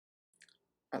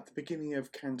at the beginning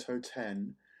of Canto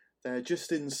 10, they're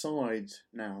just inside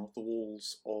now the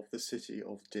walls of the city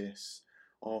of Dis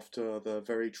after the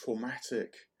very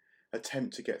traumatic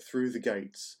attempt to get through the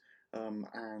gates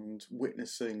and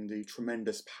witnessing the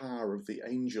tremendous power of the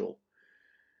angel.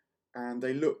 And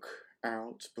they look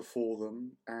out before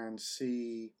them and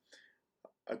see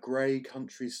a grey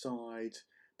countryside,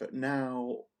 but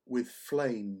now with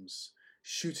flames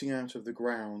shooting out of the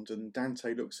ground. And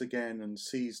Dante looks again and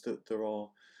sees that there are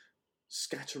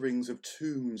scatterings of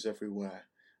tombs everywhere,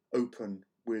 open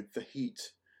with the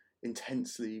heat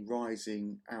intensely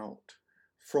rising out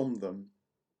from them.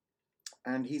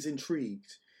 And he's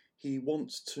intrigued. He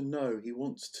wants to know, he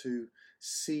wants to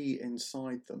see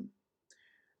inside them.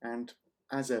 And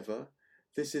as ever,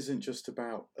 this isn't just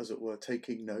about, as it were,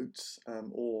 taking notes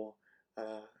or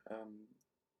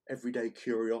everyday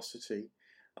curiosity.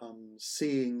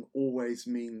 Seeing always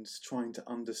means trying to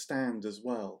understand as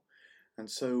well. And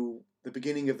so the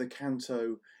beginning of the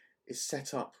canto is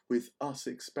set up with us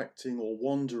expecting or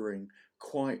wondering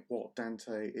quite what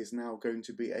Dante is now going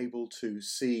to be able to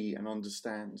see and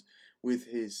understand with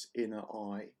his inner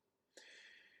eye.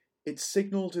 It's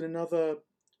signalled in another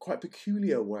quite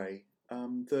peculiar way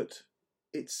that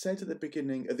it's said at the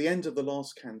beginning, at the end of the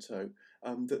last canto,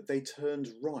 that they turned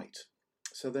right.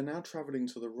 So they're now travelling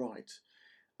to the right,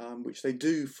 which they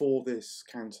do for this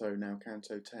canto now,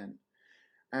 Canto 10.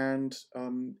 And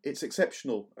it's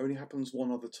exceptional, only happens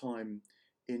one other time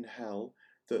in hell,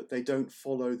 that they don't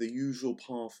follow the usual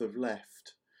path of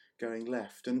going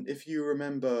left. And if you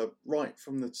remember right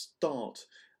from the start,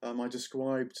 I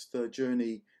described the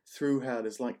journey through hell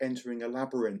as like entering a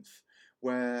labyrinth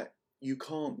where you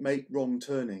can't make wrong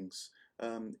turnings.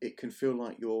 It can feel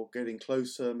like you're getting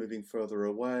closer, moving further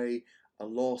away,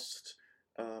 lost,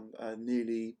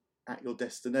 nearly at your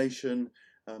destination.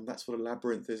 That's what a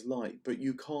labyrinth is like. But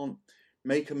you can't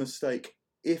make a mistake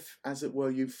if, as it were,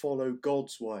 you follow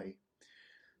God's way.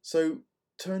 So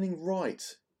turning right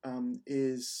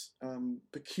is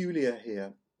peculiar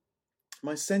here.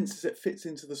 My sense is it fits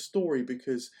into the story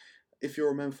because if you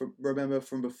remember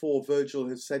from before, Virgil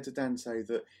had said to Dante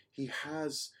that he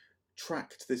has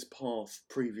tracked this path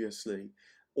previously,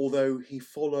 although he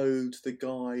followed the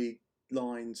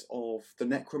guidelines of the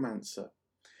necromancer.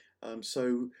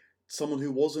 So someone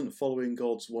who wasn't following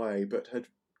God's way but had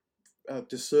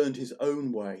discerned his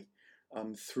own way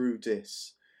through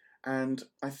Dis. And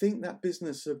I think that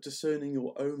business of discerning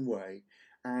your own way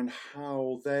and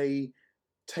how they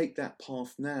take that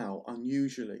path now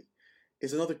unusually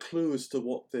is another clue as to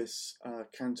what this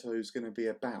canto is going to be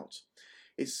about.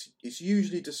 It's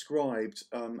usually described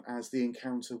as the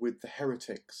encounter with the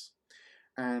heretics.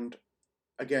 And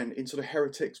again, in sort of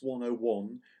Heretics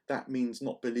 101, that means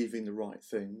not believing the right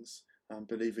things,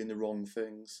 believing the wrong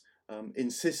things,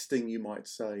 insisting, you might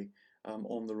say,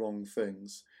 on the wrong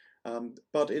things.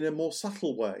 But in a more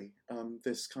subtle way,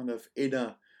 this kind of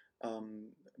inner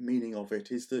meaning of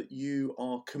it is that you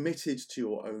are committed to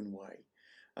your own way,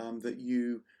 that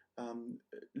you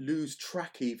lose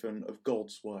track even of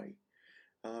God's way.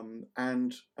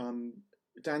 And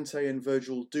Dante and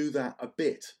Virgil do that a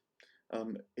bit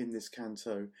in this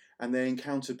canto, and they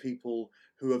encounter people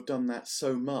who have done that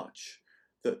so much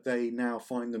that they now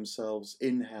find themselves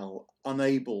in hell,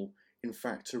 unable, in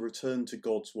fact, to return to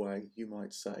God's way, you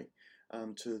might say,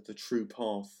 to the true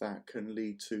path that can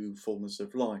lead to fullness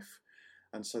of life.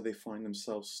 And so they find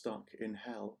themselves stuck in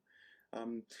hell.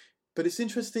 But it's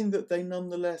interesting that they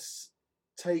nonetheless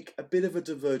take a bit of a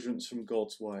divergence from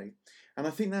God's way. And I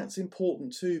think that's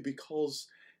important too, because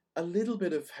a little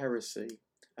bit of heresy,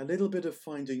 a little bit of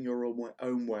finding your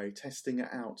own way, testing it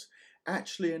out,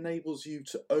 actually enables you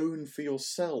to own for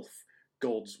yourself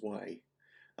God's way.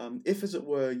 If, as it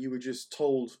were, you were just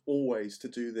told always to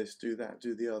do this, do that,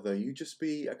 do the other, you'd just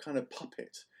be a kind of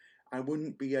puppet. I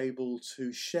wouldn't be able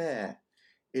to share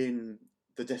in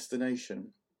the destination.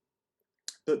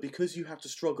 But because you have to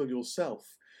struggle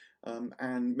yourself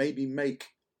and maybe make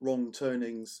wrong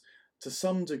turnings to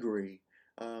some degree,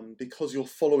 because you're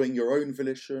following your own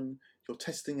volition, you're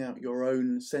testing out your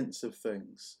own sense of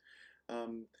things,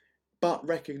 but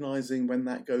recognizing when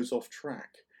that goes off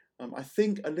track. I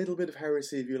think a little bit of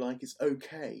heresy, if you like, is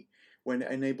okay when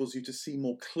it enables you to see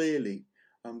more clearly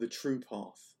the true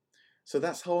path. So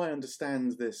that's how I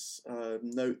understand this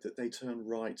note that they turn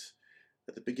right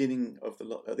at the beginning of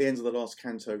at the end of the last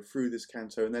canto through this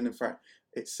canto, and then in fact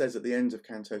it says at the end of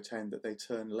Canto 10 that they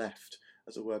turn left,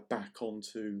 as it were, back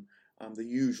onto the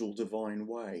usual divine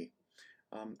way.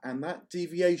 And that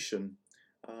deviation,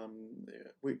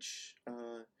 which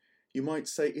you might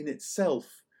say in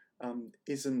itself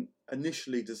isn't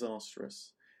initially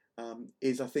disastrous,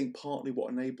 is, I think, partly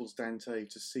what enables Dante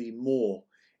to see more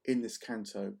in this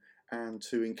canto and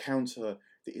to encounter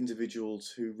the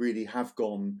individuals who really have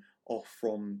gone off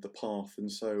from the path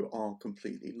and so are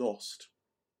completely lost.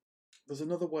 There's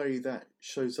another way that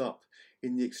shows up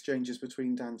in the exchanges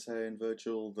between Dante and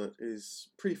Virgil that is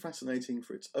pretty fascinating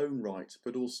for its own right,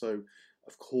 but also,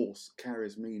 of course,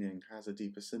 carries meaning, has a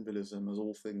deeper symbolism, as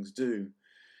all things do.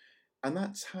 And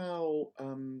that's how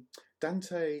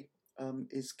Dante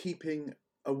is keeping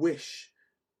a wish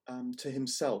to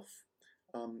himself,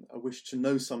 a wish to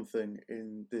know something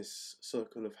in this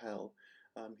circle of hell.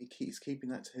 He's keeping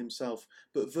that to himself,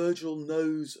 but Virgil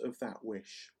knows of that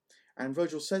wish. And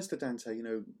Virgil says to Dante,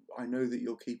 I know that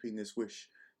you're keeping this wish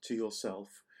to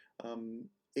yourself.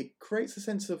 It creates a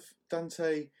sense of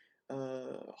Dante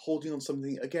holding on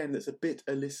something, again, that's a bit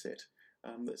illicit,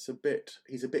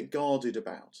 he's a bit guarded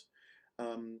about.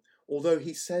 Although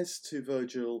he says to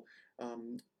Virgil,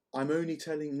 I'm only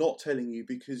not telling you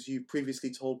because you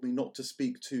previously told me not to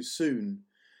speak too soon.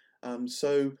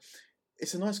 So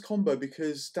it's a nice combo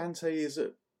because Dante is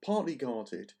partly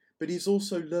guarded, but he's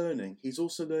also learning. He's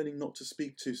also learning not to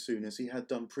speak too soon, as he had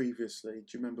done previously.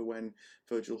 Do you remember when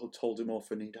Virgil had told him off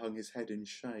and he'd hung his head in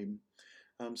shame?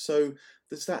 So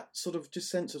there's that sort of just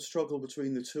sense of struggle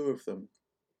between the two of them.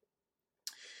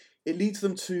 It leads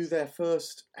them to their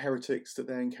first heretics that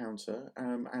they encounter,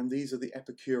 and these are the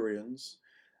Epicureans.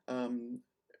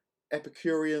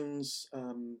 Epicureans,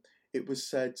 it was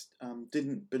said,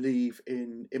 didn't believe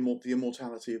in the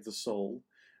immortality of the soul.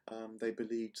 They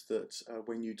believed that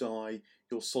when you die,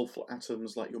 your soulful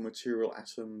atoms, like your material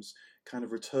atoms, kind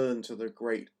of return to the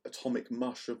great atomic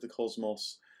mush of the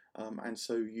cosmos, and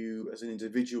so you, as an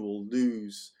individual,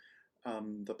 lose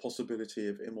the possibility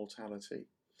of immortality.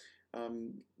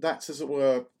 That's, as it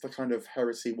were, the kind of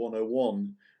heresy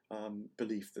 101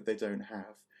 belief that they don't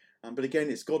have. But again,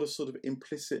 it's got a sort of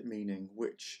implicit meaning,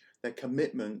 which their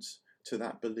commitment to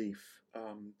that belief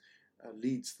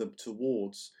leads them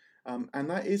towards. And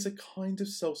that is a kind of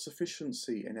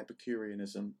self-sufficiency in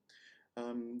Epicureanism.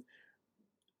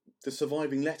 The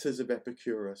surviving letters of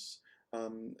Epicurus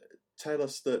tell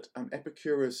us that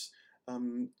Epicurus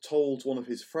told one of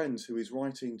his friends who he's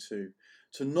writing to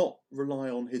not rely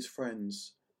on his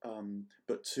friends,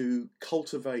 but to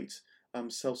cultivate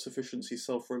self-sufficiency,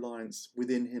 self-reliance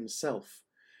within himself.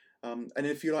 And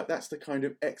if you like, that's the kind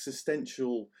of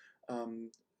existential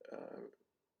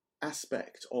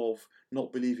aspect of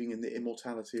not believing in the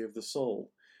immortality of the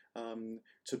soul.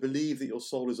 To believe that your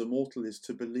soul is immortal is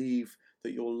to believe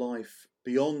that your life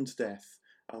beyond death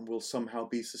will somehow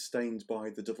be sustained by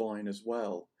the divine as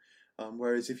well.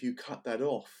 Whereas if you cut that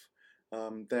off,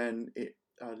 then it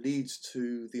leads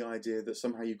to the idea that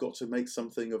somehow you've got to make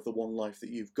something of the one life that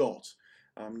you've got.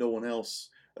 No one else,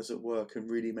 as it were, can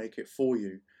really make it for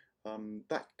you.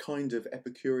 That kind of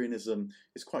Epicureanism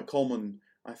is quite common,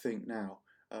 I think, now.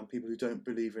 People who don't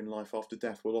believe in life after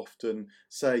death will often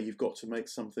say you've got to make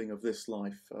something of this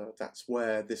life. That's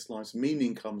where this life's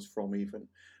meaning comes from, even,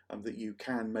 that you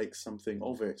can make something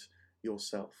of it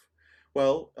yourself.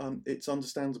 Well, it's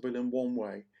understandable in one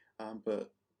way,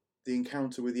 but the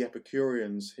encounter with the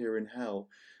Epicureans here in hell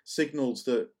signals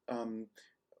that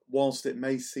whilst it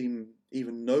may seem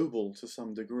even noble to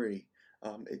some degree,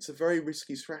 it's a very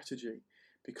risky strategy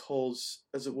because,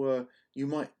 as it were, you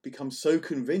might become so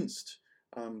convinced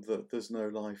that there's no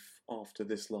life after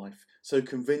this life, so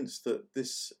convinced that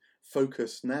this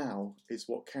focus now is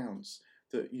what counts,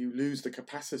 that you lose the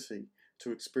capacity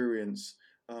to experience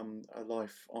a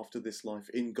life after this life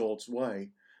in God's way.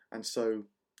 And so,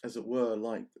 as it were,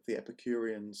 like the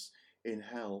Epicureans in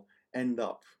hell, end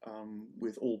up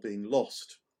with all being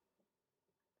lost.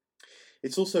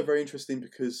 It's also very interesting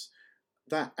because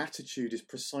that attitude is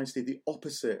precisely the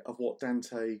opposite of what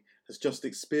Dante has just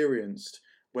experienced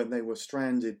when they were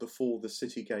stranded before the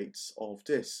city gates of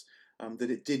Dis,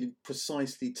 that it did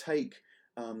precisely take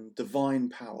divine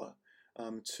power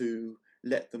to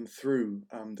let them through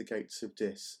the gates of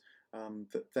Dis,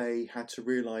 that they had to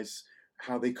realise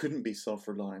how they couldn't be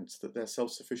self-reliant, that their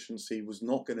self-sufficiency was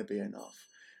not going to be enough.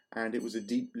 And it was a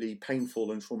deeply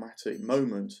painful and traumatic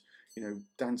moment.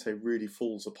 Dante really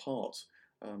falls apart,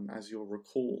 as you'll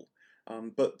recall.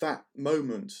 But that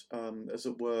moment, as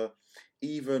it were,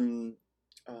 even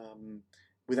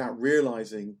without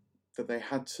realising that they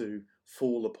had to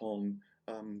fall upon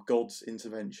God's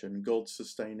intervention, God's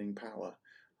sustaining power,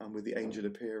 with the angel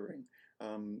appearing,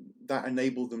 that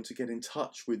enabled them to get in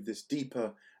touch with this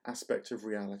deeper aspect of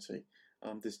reality,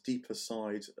 this deeper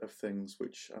side of things,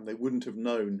 which they wouldn't have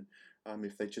known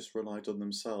if they just relied on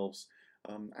themselves.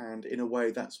 And in a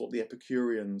way, that's what the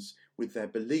Epicureans, with their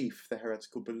belief, their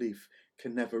heretical belief,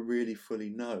 can never really fully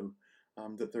know,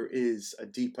 that there is a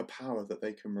deeper power that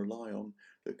they can rely on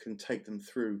that can take them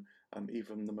through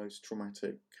even the most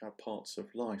traumatic parts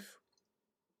of life.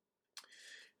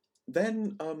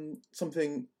 Then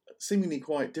something seemingly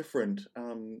quite different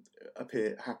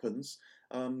happens.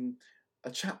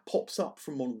 A chap pops up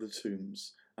from one of the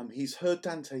tombs. He's heard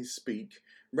Dante speak,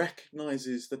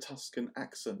 recognises the Tuscan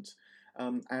accent,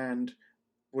 and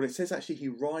well, it says actually he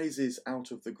rises out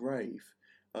of the grave,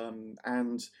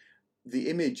 and the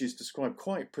image is described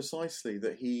quite precisely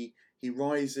that he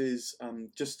rises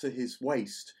just to his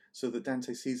waist, so that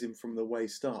Dante sees him from the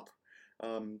waist up.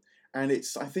 And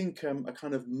it's, I think, a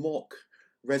kind of mock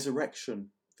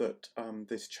resurrection that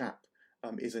this chap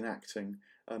is enacting.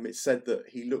 It's said that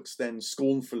he looks then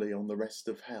scornfully on the rest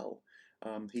of hell.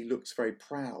 He looks very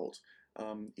proud,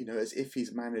 as if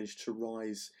he's managed to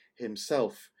rise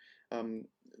himself.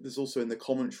 There's also in the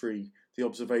commentary the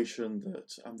observation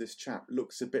that this chap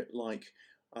looks a bit like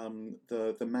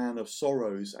the man of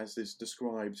sorrows, as is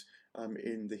described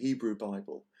in the Hebrew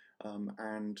Bible.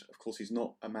 And of course, he's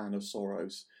not a man of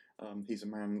sorrows. He's a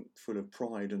man full of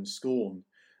pride and scorn.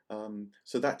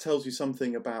 So that tells you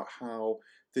something about how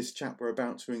this chap we're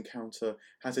about to encounter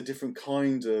has a different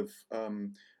kind of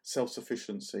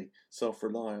self-sufficiency,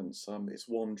 self-reliance. It's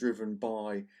one driven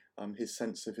by his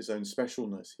sense of his own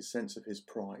specialness, his sense of his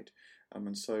pride.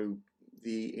 And so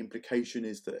the implication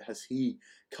is that has he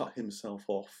cut himself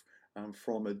off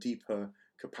from a deeper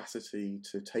capacity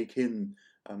to take in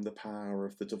the power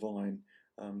of the divine,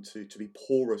 to be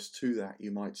porous to that,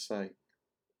 you might say.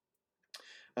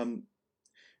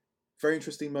 Very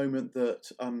interesting moment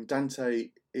that Dante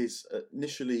is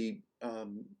initially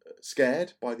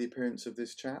scared by the appearance of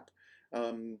this chap,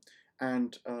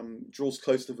 and draws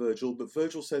close to Virgil, but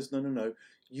Virgil says, no,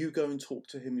 you go and talk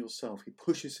to him yourself. He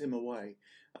pushes him away,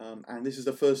 and this is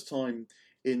the first time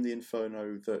in the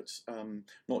Inferno that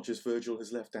not just Virgil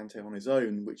has left Dante on his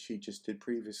own, which he just did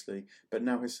previously, but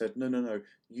now has said, no,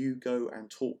 you go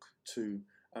and talk to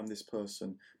this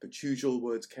person, but choose your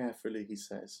words carefully, he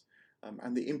says.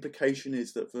 And the implication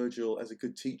is that Virgil, as a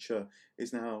good teacher,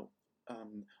 is now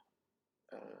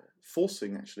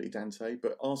forcing, actually, Dante,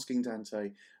 but asking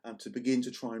Dante to begin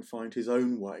to try and find his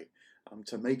own way,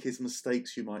 to make his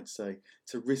mistakes, you might say,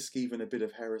 to risk even a bit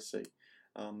of heresy.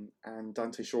 And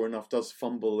Dante, sure enough, does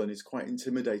fumble and is quite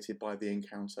intimidated by the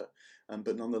encounter,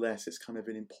 but nonetheless, it's kind of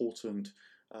an important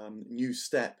new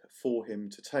step for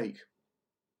him to take.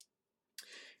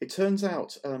 It turns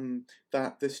out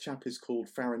that this chap is called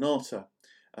Farinata,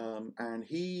 and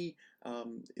he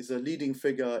is a leading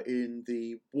figure in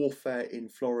the warfare in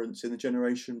Florence in the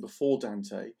generation before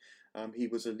Dante. He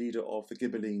was a leader of the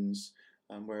Ghibellines,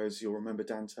 whereas you'll remember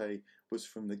Dante was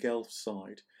from the Guelph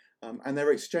side. And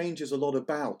their exchange is a lot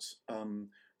about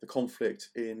the conflict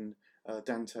in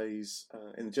Dante's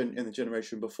in the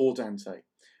generation before Dante.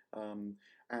 And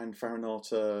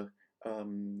Farinata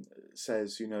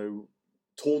says,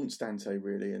 taunts Dante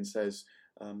really and says,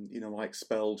 I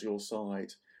expelled your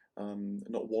side,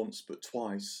 not once but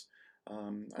twice.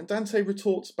 And Dante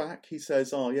retorts back. He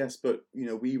says, yes, but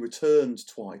we returned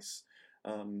twice.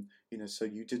 So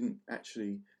you didn't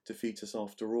actually defeat us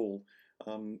after all.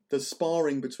 There's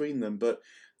sparring between them, but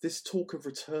this talk of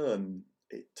return,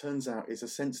 it turns out, is a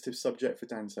sensitive subject for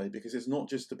Dante, because it's not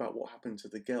just about what happened to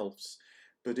the Guelphs,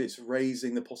 but it's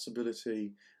raising the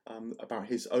possibility about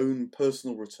his own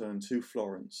personal return to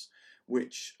Florence,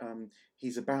 which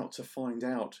he's about to find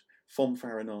out from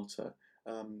Farinata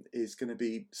is going to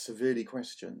be severely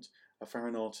questioned.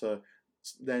 Farinata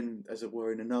then, as it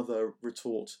were, in another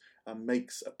retort,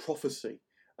 makes a prophecy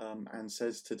and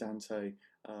says to Dante,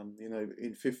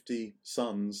 in 50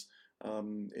 suns,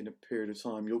 in a period of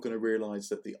time, you're going to realise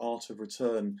that the art of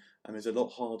return is a lot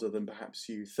harder than perhaps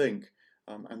you think.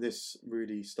 And this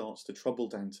really starts to trouble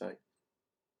Dante.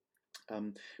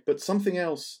 But something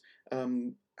else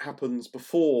happens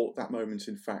before that moment,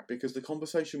 in fact, because the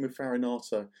conversation with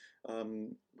Farinata,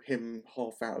 him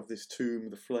half out of this tomb,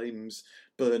 the flames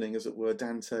burning, as it were,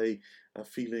 Dante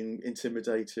feeling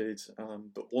intimidated,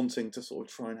 but wanting to sort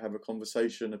of try and have a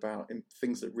conversation about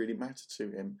things that really matter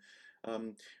to him.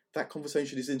 That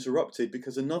conversation is interrupted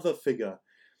because another figure,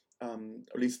 at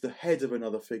least the head of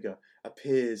another figure,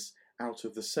 appears out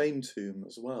of the same tomb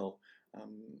as well.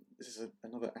 This is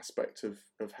another aspect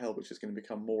of hell which is going to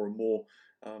become more and more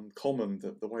common,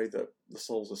 the way that the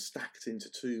souls are stacked into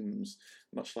tombs,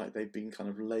 much like they've been kind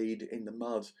of laid in the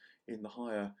mud in the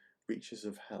higher reaches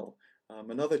of hell.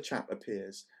 Another chap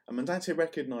appears, and Dante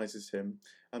recognises him.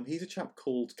 He's a chap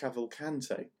called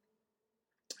Cavalcante,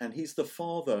 and he's the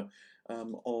father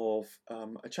of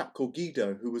a chap called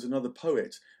Guido, who was another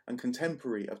poet and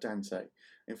contemporary of Dante.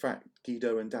 In fact,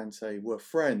 Guido and Dante were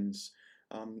friends,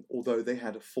 although they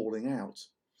had a falling out.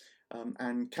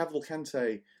 And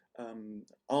Cavalcante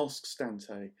asks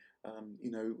Dante,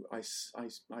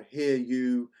 I hear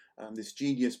you, this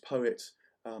genius poet,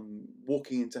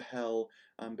 walking into hell,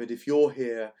 but if you're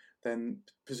here, then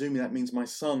presumably that means my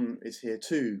son is here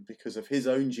too, because of his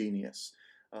own genius.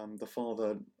 The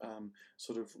father,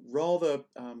 sort of rather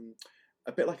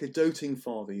a bit like a doting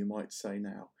father, you might say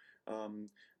now,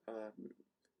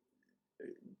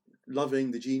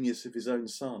 loving the genius of his own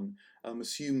son,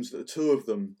 assumes that the two of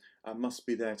them must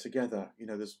be there together.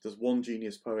 There's one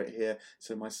genius poet here,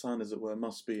 so my son, as it were,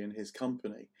 must be in his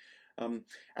company.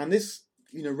 And this,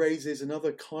 raises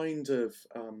another kind of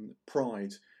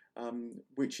pride,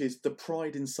 which is the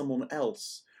pride in someone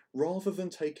else, rather than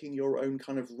taking your own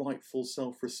kind of rightful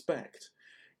self-respect.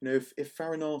 If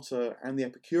Farinata and the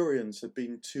Epicureans had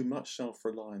been too much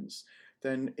self-reliance,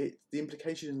 then the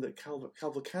implication that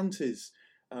Cavalcante's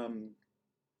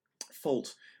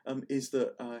fault is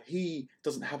that he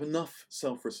doesn't have enough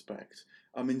self-respect.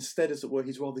 Instead, as it were,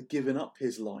 he's rather given up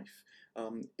his life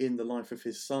in the life of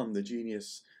his son, the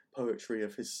genius poetry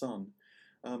of his son.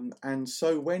 And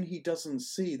so when he doesn't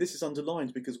see, this is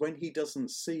underlined because when he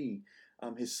doesn't see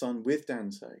his son with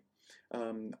Dante,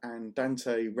 and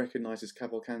Dante recognises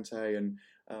Cavalcante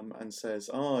and says,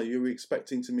 you were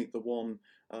expecting to meet the one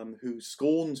who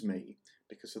scorned me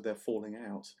because of their falling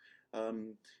out.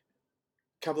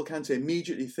 Cavalcante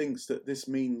immediately thinks that this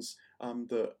means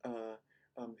that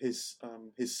his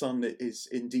son is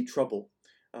in deep trouble,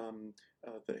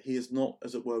 that he is not,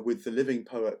 as it were, with the living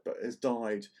poet, but has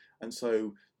died, and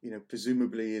so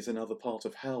presumably is another part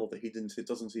of hell that he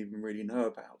doesn't even really know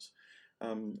about,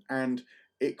 and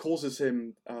it causes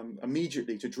him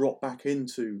immediately to drop back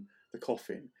into the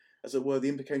coffin. As it were, the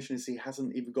implication is he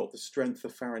hasn't even got the strength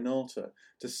of Farinata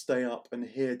to stay up and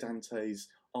hear Dante's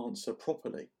answer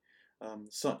properly.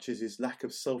 Such is his lack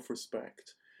of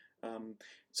self-respect.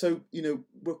 So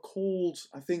we're called.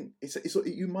 I think it's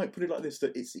you might put it like this: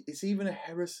 that it's even a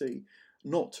heresy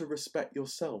not to respect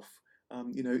yourself.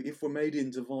 If we're made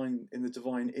in the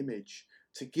divine image,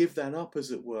 to give that up, as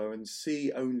it were, and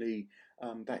see only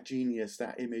that genius,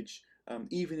 that image,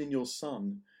 even in your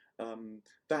son,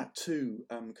 that too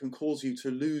can cause you to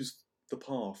lose the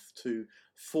path, to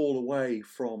fall away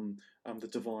from the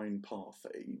divine path.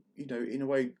 In a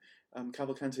way,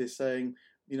 Cavalcante is saying,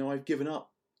 I've given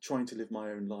up trying to live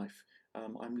my own life.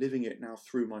 I'm living it now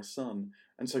through my son.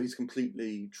 And so he's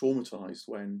completely traumatized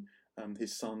when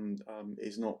his son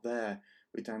is not there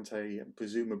with Dante,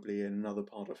 presumably in another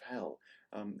part of hell.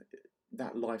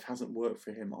 That life hasn't worked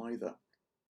for him either.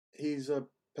 He's a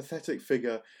pathetic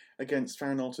figure against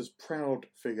Farinata's proud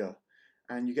figure.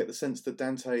 And you get the sense that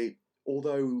Dante,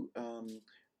 although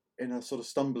in a sort of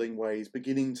stumbling way, is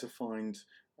beginning to find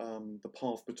the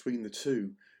path between the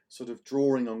two, sort of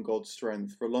drawing on God's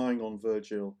strength, relying on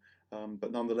Virgil,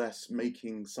 but nonetheless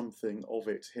making something of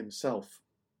it himself.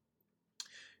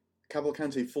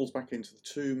 Cavalcante falls back into the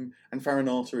tomb, and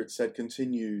Farinata, it said,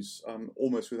 continues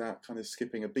almost without kind of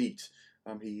skipping a beat.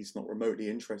 He's not remotely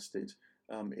interested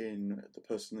in the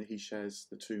person that he shares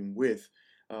the tomb with.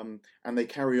 And they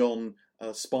carry on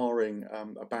sparring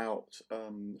about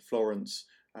Florence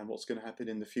and what's going to happen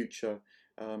in the future.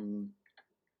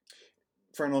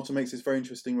 Farinata makes this very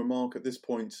interesting remark at this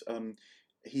point.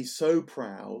 He's so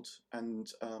proud and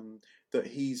that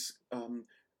he's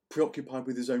preoccupied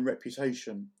with his own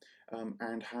reputation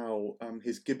and how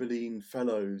his Ghibelline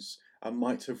fellows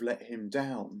might have let him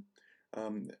down.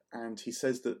 And he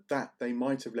says that they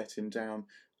might have let him down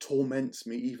torments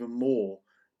me even more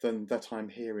than that I'm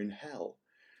here in hell.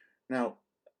 Now,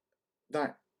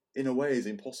 that in a way is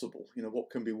impossible. What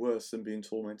can be worse than being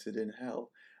tormented in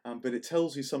hell? But it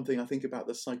tells you something, I think, about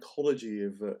the psychology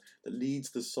of that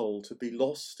leads the soul to be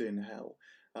lost in hell.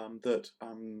 That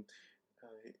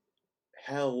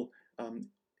hell,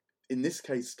 in this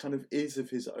case, kind of is of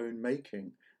his own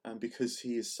making, because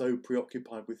he is so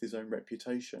preoccupied with his own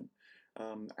reputation.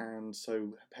 And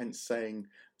so hence saying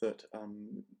that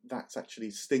that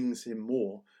actually stings him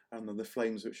more than the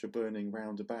flames which are burning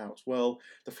round about. Well,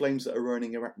 the flames that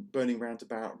are burning round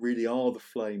about really are the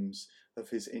flames of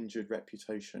his injured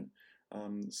reputation.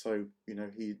 So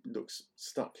he looks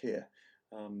stuck here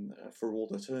for all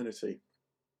eternity.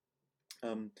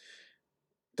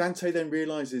 Dante then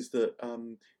realizes that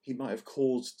he might have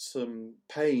caused some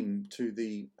pain to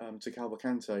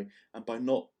Cavalcante, and by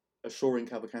not assuring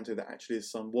Cavalcante that actually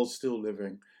his son was still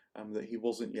living, that he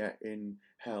wasn't yet in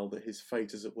hell, that his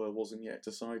fate, as it were, wasn't yet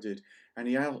decided. And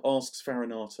he asks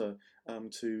Farinata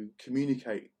to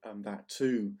communicate that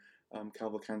to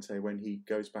Cavalcante when he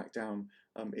goes back down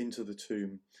into the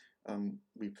tomb.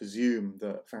 We presume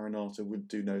that Farinata would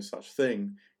do no such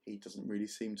thing. He doesn't really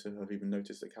seem to have even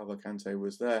noticed that Cavalcante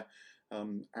was there.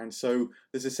 And so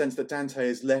there's a sense that Dante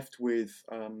is left with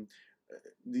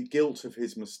the guilt of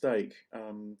his mistake,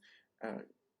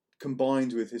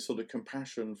 combined with his sort of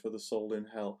compassion for the soul in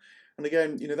hell. And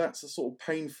again, that's a sort of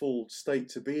painful state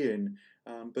to be in,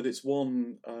 but it's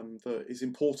one that is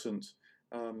important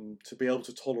to be able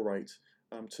to tolerate,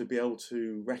 to be able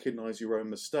to recognize your own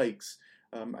mistakes,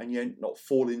 and yet not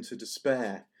fall into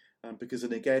despair, because,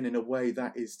 and again, in a way,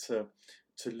 that is to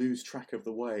lose track of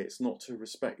the way. It's not to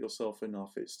respect yourself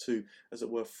enough. It's to, as it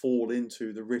were, fall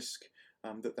into the risk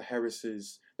that the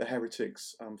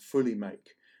heretics fully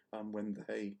make when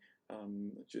they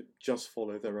just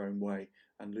follow their own way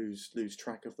and lose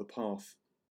track of the path.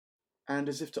 And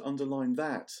as if to underline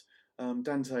that,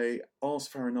 Dante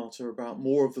asks Farinata about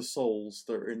more of the souls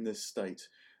that are in this state.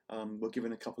 We're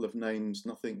given a couple of names,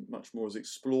 nothing much more is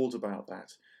explored about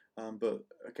that. But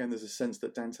again, there's a sense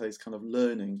that Dante is kind of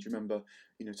learning. Do you remember,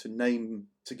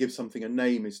 to give something a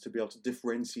name is to be able to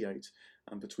differentiate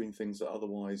between things that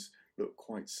otherwise look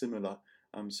quite similar.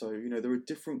 So, there are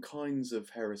different kinds of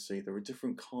heresy. There are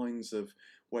different kinds of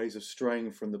ways of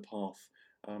straying from the path,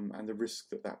 and the risk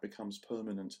that becomes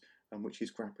permanent, which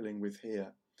he's grappling with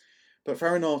here. But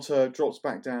Farinata drops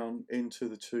back down into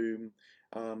the tomb,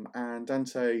 and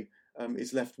Dante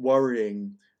is left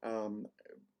worrying,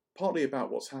 partly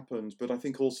about what's happened, but I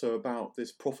think also about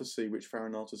this prophecy which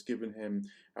Farinata's given him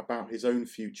about his own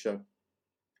future.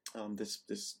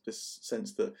 This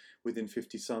sense that within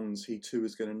 50 suns he too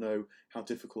is going to know how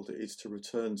difficult it is to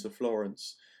return to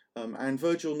Florence. And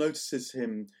Virgil notices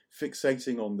him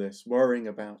fixating on this, worrying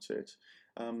about it,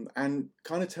 and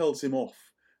kind of tells him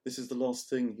off. This is the last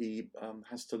thing he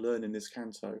has to learn in this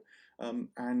canto,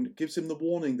 and gives him the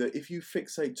warning that if you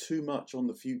fixate too much on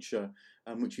the future,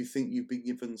 which you think you've been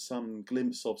given some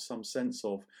glimpse of, some sense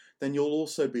of, then you'll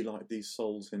also be like these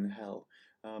souls in hell,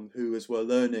 who, as we're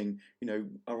learning,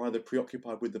 are either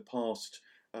preoccupied with the past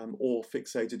or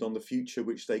fixated on the future,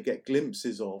 which they get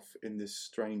glimpses of in this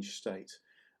strange state.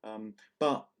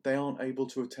 But they aren't able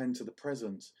to attend to the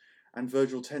present. And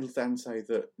Virgil tells Dante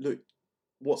that, look,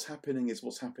 what's happening is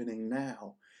what's happening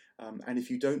now. And if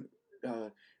you don't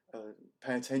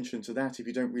pay attention to that, if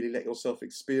you don't really let yourself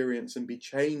experience and be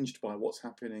changed by what's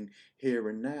happening here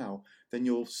and now, then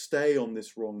you'll stay on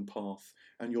this wrong path,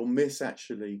 and you'll miss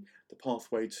actually the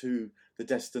pathway to the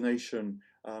destination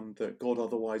that God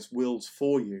otherwise wills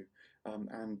for you.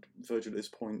 And Virgil at this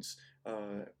point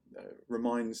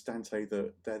reminds Dante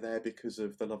that they're there because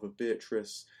of the love of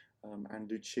Beatrice and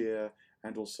Lucia,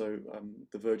 and also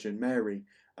the Virgin Mary.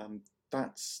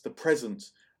 That's the present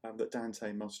that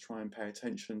Dante must try and pay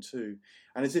attention to.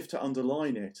 And as if to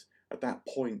underline it, at that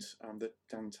point that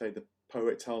Dante, the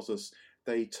poet, tells us,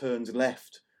 they turned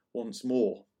left once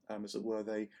more, as it were,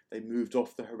 they moved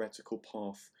off the heretical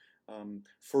path.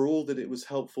 For all that it was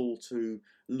helpful to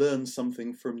learn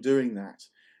something from doing that,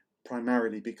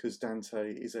 primarily because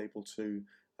Dante is able to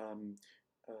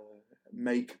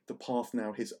make the path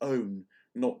now his own,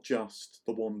 not just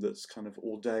the one that's kind of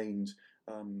ordained,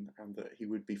 and that he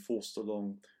would be forced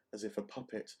along as if a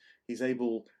puppet. He's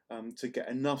able to get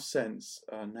enough sense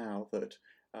now that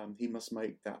he must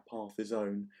make that path his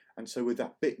own. And so with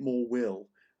that bit more will,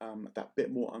 that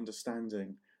bit more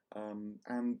understanding,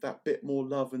 and that bit more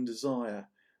love and desire,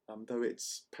 though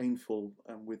it's painful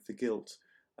with the guilt,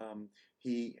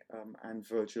 he and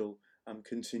Virgil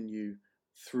continue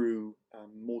through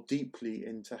more deeply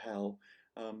into hell.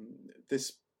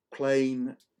 This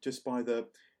plain just by the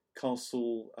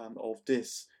castle of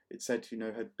Dis, it said,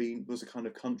 was a kind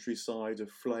of countryside of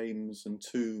flames and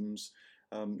tombs.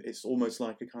 It's almost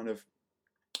like a kind of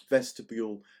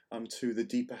vestibule to the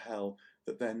deeper hell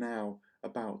that they're now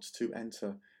about to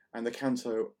enter. And the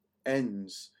canto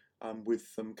ends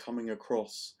with them coming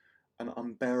across an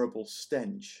unbearable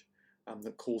stench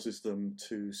that causes them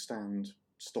to stand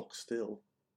stock still.